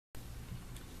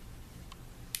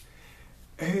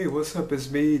Hey, what's up? It's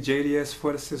me,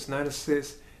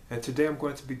 JDS4696, and today I'm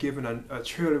going to be giving a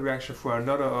trailer reaction for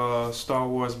another Star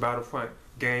Wars Battlefront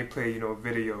gameplay,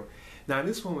 video. Now,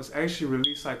 this one was actually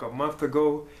released like a month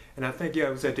ago, and I think, yeah,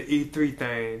 it was at the E3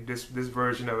 thing, this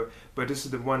version of it. But this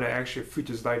is the one that actually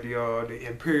features like the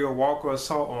Imperial Walker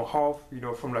assault on Hoth,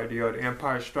 from like the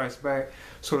Empire Strikes Back.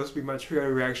 So this will be my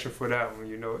trailer reaction for that one,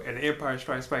 And the Empire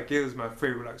Strikes Back is my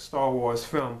favorite like Star Wars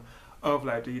film of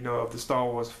like of the Star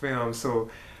Wars film.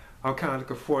 So I'm kind of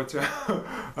looking forward to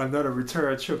another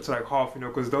return trip to like Hoth,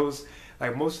 because those,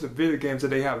 like most of the video games that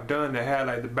they have done that had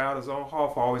like the battles on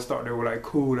Hoth, I always thought they were like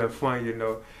cool and fun,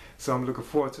 So I'm looking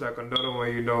forward to like another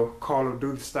one, Call of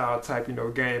Duty style type,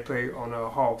 gameplay on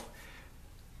Hoth.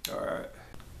 All right.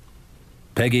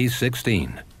 Peggy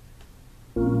 16.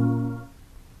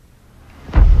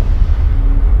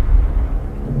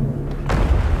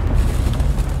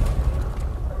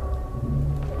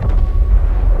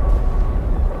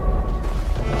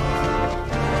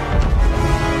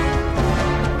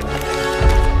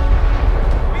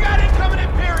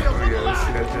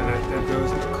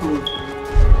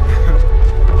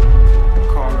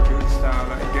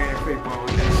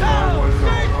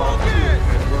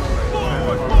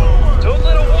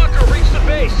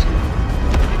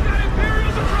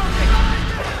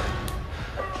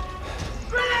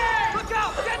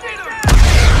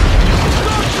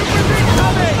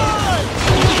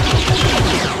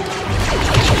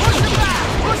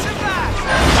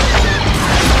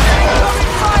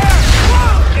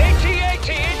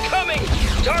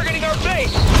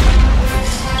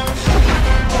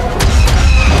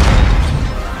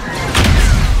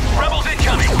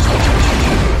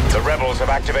 Have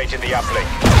activated the uplink.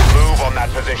 Move on that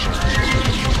position.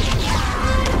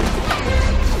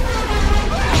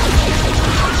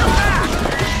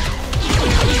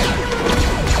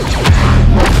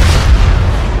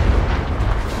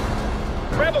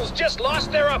 Rebels just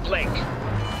lost their uplink.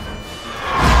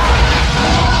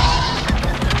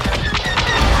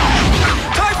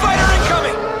 TIE fighter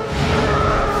incoming!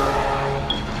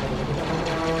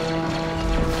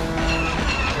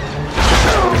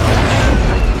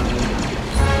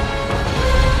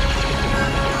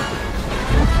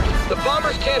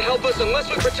 Bombers can't help us unless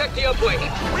we protect the uplink.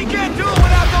 We can't do it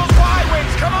without those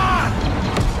Y-wings! Come on!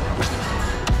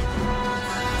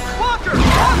 Walker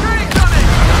incoming!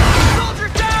 Soldier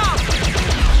down!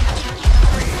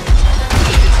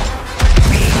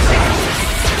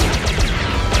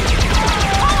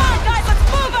 Come on, guys, let's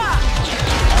move up!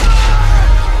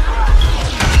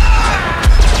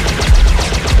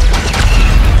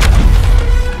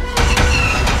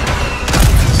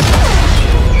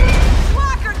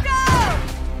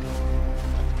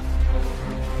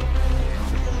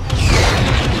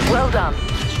 Well done.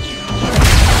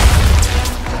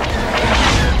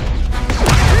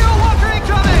 Walker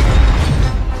incoming!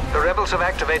 The rebels have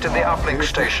activated the uplink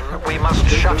station. We must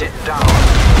shut it down.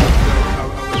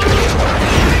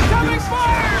 Incoming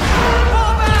fire!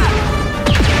 Fall back!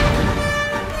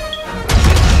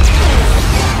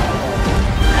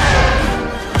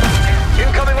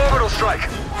 Incoming orbital strike.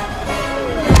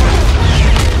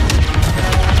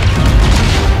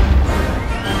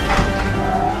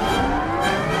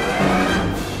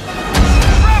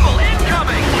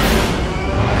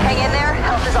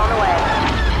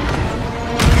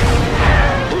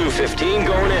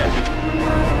 Going in.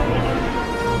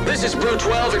 This is Blue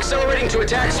 12 accelerating to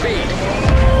attack speed.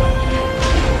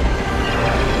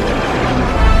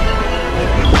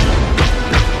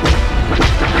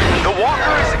 The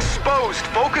Walker is exposed.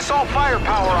 Focus all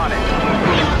firepower on it.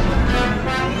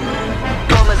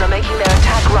 Bombers are making their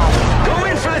attack run. Go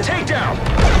in for the takedown.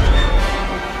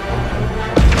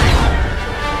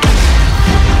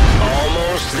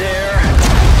 Almost there.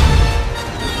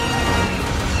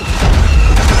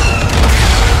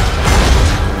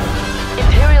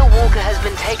 Has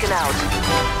been taken out.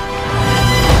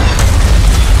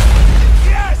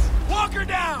 Yes! Walker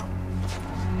down!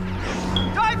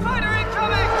 TIE fighter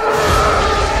incoming!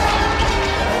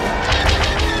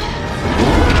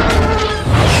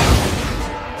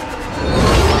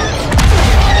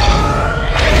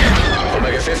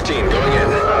 Omega 15 going in.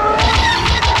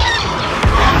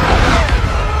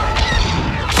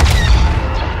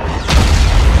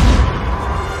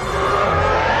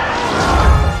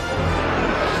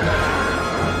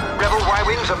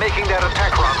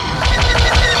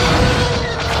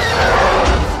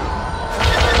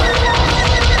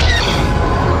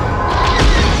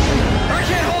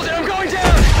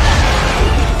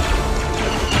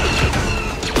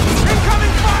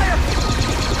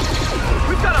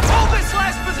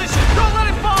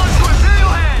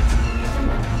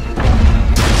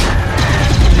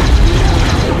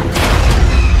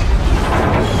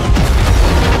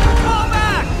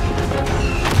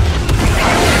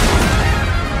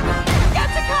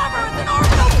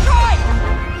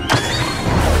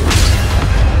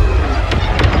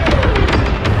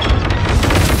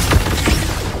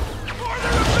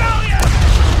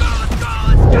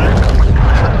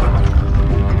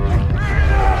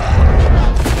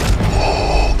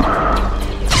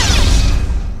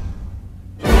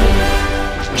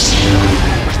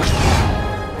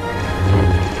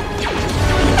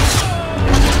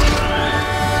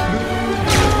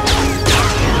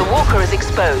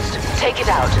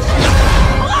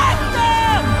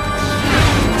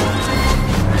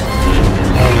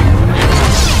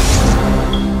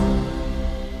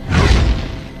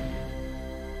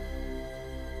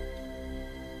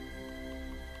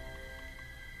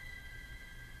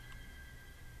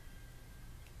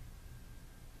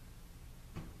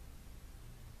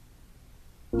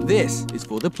 This is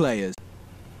for the players.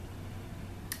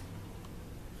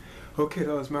 Okay,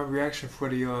 that was my reaction for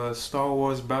the Star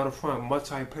Wars Battlefront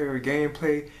multiplayer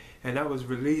gameplay, and that was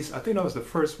released. I think that was the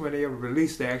first one they ever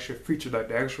released that actually featured like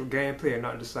the actual gameplay and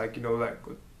not just like, you know, like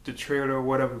the trailer or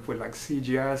whatever with like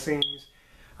CGI scenes.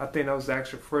 I think that was the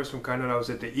actual first one. Kind of, that was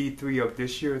at the E3 of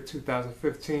this year,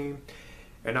 2015,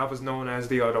 and that was known as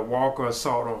the Walker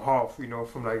Assault on Hoth, you know,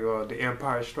 from like the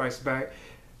Empire Strikes Back.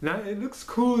 Now it looks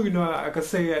cool, you know. Like I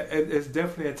say, it's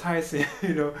definitely enticing,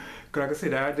 you know. Cause like I say,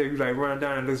 the idea you like run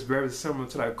down, it looks very similar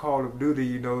to like Call of Duty,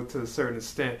 you know, to a certain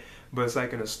extent. But it's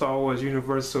like in the Star Wars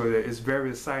universe, so it's very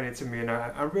exciting to me, and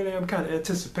I really am kind of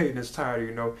anticipating this title,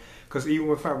 you know. Cause even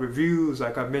with our reviews,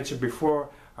 like I mentioned before,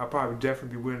 I'll probably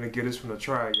definitely be willing to give this one a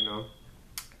try, you know.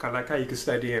 Cause like how you can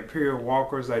see like the Imperial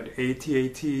Walkers, like the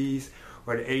AT-ATs.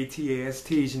 Or the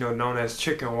AT-ASTs, you know, known as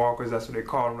chicken walkers. That's what they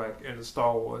call them, like in the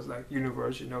Star Wars like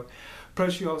universe, you know.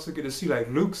 Plus, you also get to see like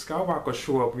Luke Skywalker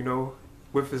show up, you know,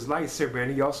 with his lightsaber,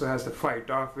 and he also has to fight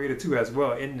Darth Vader too, as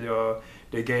well in the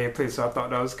gameplay. So I thought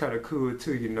that was kind of cool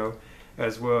too, you know,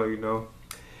 as well, you know.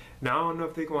 Now I don't know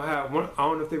if they're gonna have one. I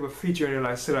don't know if they will feature any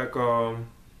like say like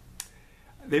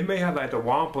they may have like the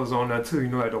Wampas on there too, you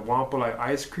know, like the Wampa like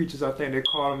ice creatures, I think they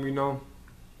call them, you know.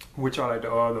 Which are like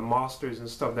the monsters and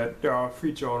stuff that there are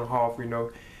feature on Hoth, you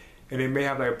know, and they may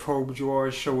have like probe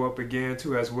droids show up again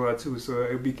too as well too. So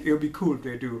it'll be cool if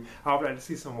they do. I would like to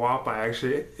see some Wampa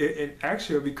actually.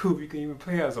 Actually it'll be cool if you can even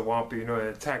play as a Wampa, you know, and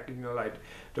attack, you know, like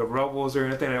the rebels or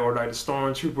anything, or like the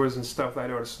stormtroopers and stuff like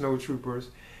that, or the snow troopers.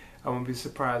 I wouldn't be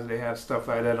surprised if they have stuff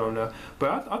like that on there.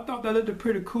 But I thought that looked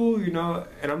pretty cool, you know,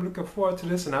 and I'm looking forward to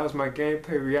this. And that was my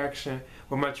gameplay reaction,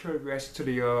 or my trailer reaction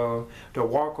to the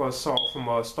Walker Assault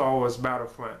from Star Wars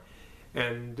Battlefront.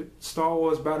 And Star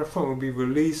Wars Battlefront will be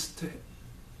released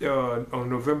on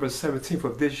November 17th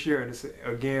of this year, and it's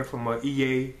again from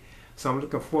EA. So I'm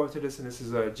looking forward to this, and this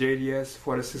is JDS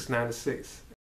 4696.